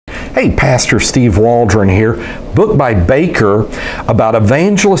Hey, Pastor Steve Waldron here. Book by Baker about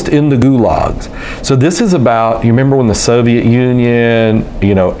evangelists in the Gulags. So this is about, you remember when the Soviet Union,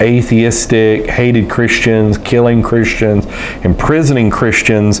 atheistic, hated Christians, killing Christians, imprisoning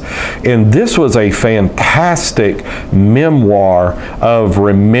Christians. And this was a fantastic memoir of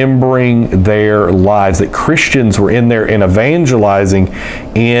remembering their lives, that Christians were in there and evangelizing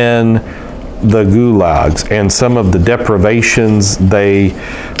in the Gulags and some of the deprivations they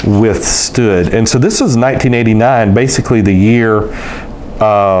withstood. And so this was 1989, basically the year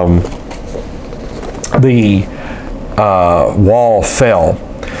the wall fell.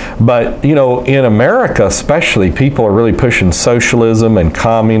 But, in America especially, people are really pushing socialism and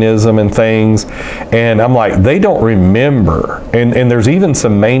communism and things. And I'm like, they don't remember. And there's even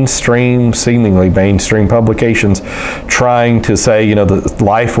some seemingly mainstream publications trying to say, that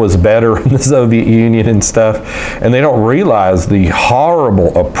life was better in the Soviet Union and stuff. And they don't realize the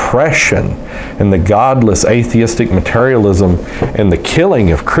horrible oppression and the godless atheistic materialism and the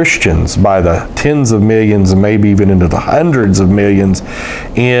killing of Christians by the tens of millions and maybe even into the hundreds of millions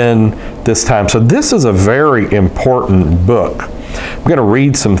in this time. So this is a very important book. I'm going to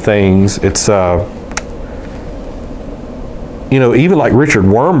read some things. It's even like Richard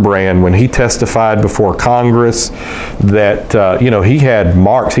Wurmbrand, when he testified before Congress, that he had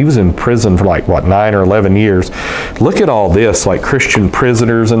marks. He was in prison for 9 or 11 years. Look at all this, like Christian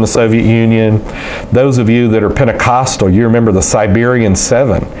prisoners in the Soviet Union. Those of you that are Pentecostal, you remember the Siberian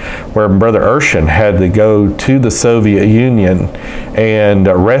 7, where Brother Urshan had to go to the Soviet Union and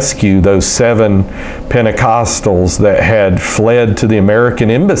rescue those 7 Pentecostals that had fled to the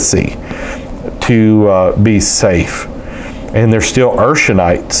American embassy to be safe. And they're still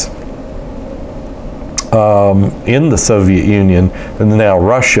Urshanites in the Soviet Union and now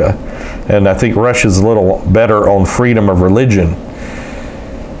Russia. And I think Russia's a little better on freedom of religion.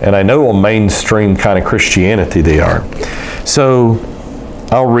 And I know on mainstream kind of Christianity they are. So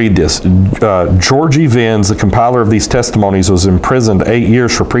I'll read this. Georgi, the compiler of these testimonies, was imprisoned 8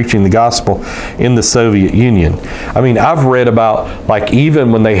 years for preaching the gospel in the Soviet Union. I mean, I've read about,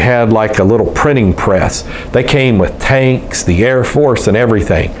 even when they had a little printing press, they came with tanks, the Air Force, and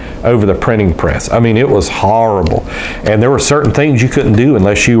everything over the printing press. I mean, it was horrible. And there were certain things you couldn't do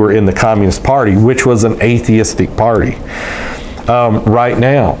unless you were in the Communist Party, which was an atheistic party. Right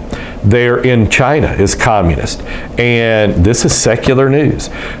now, they're in China is communist, and this is secular news.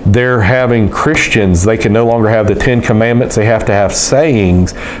 They're having Christians, they can no longer have the 10 Commandments, they have to have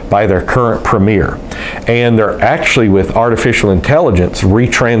sayings by their current premier. And they're actually, with artificial intelligence,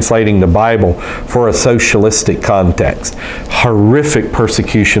 retranslating the Bible for a socialistic context. Horrific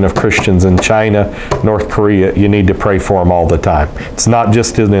persecution of Christians in China, North Korea. You need to pray for them all the time. It's not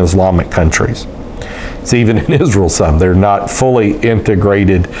just in Islamic countries. It's even in Israel some. They're not fully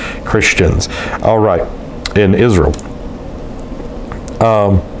integrated Christians. All right, in Israel.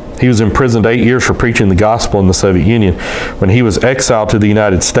 He was imprisoned 8 years for preaching the gospel in the Soviet Union. When he was exiled to the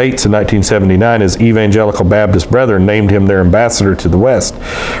United States in 1979, his evangelical Baptist brethren named him their ambassador to the West.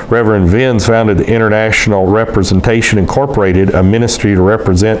 Reverend Venz founded the International Representation Incorporated, a ministry to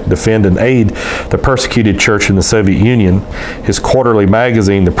represent, defend, and aid the persecuted church in the Soviet Union. His quarterly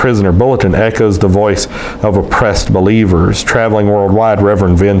magazine, The Prisoner Bulletin, echoes the voice of oppressed believers. Traveling worldwide,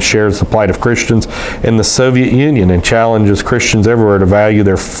 Reverend Venz shares the plight of Christians in the Soviet Union and challenges Christians everywhere to value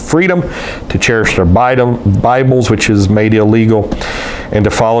their freedom, to cherish their Bibles, which is made illegal, and to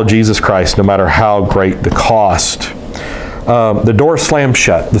follow Jesus Christ no matter how great the cost. The door slammed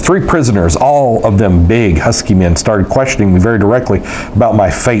shut. The 3 prisoners, all of them big, husky men, started questioning me very directly about my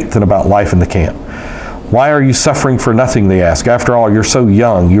faith and about life in the camp. Why are you suffering for nothing, they ask. After all, you're so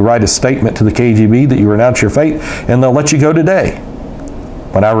young. You write a statement to the KGB that you renounce your faith, and they'll let you go today.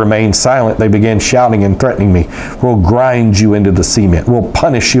 When I remained silent, they began shouting and threatening me. We'll grind you into the cement. We'll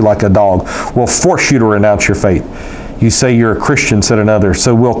punish you like a dog. We'll force you to renounce your faith. You say you're a Christian, said another,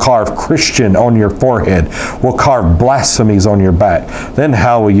 so we'll carve Christian on your forehead. We'll carve blasphemies on your back. Then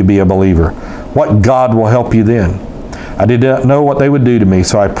how will you be a believer? What God will help you then? I did not know what they would do to me,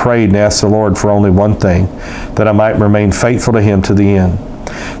 so I prayed and asked the Lord for only one thing, that I might remain faithful to Him to the end.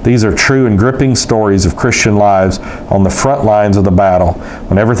 These are true and gripping stories of Christian lives on the front lines of the battle.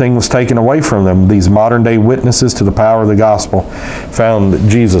 When everything was taken away from them, these modern-day witnesses to the power of the gospel found that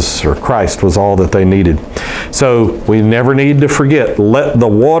Jesus or Christ was all that they needed. So we never need to forget, let the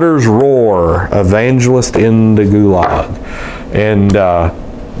waters roar, evangelist in the Gulag. And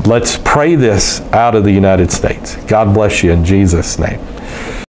let's pray this out of the United States. God bless you in Jesus' name.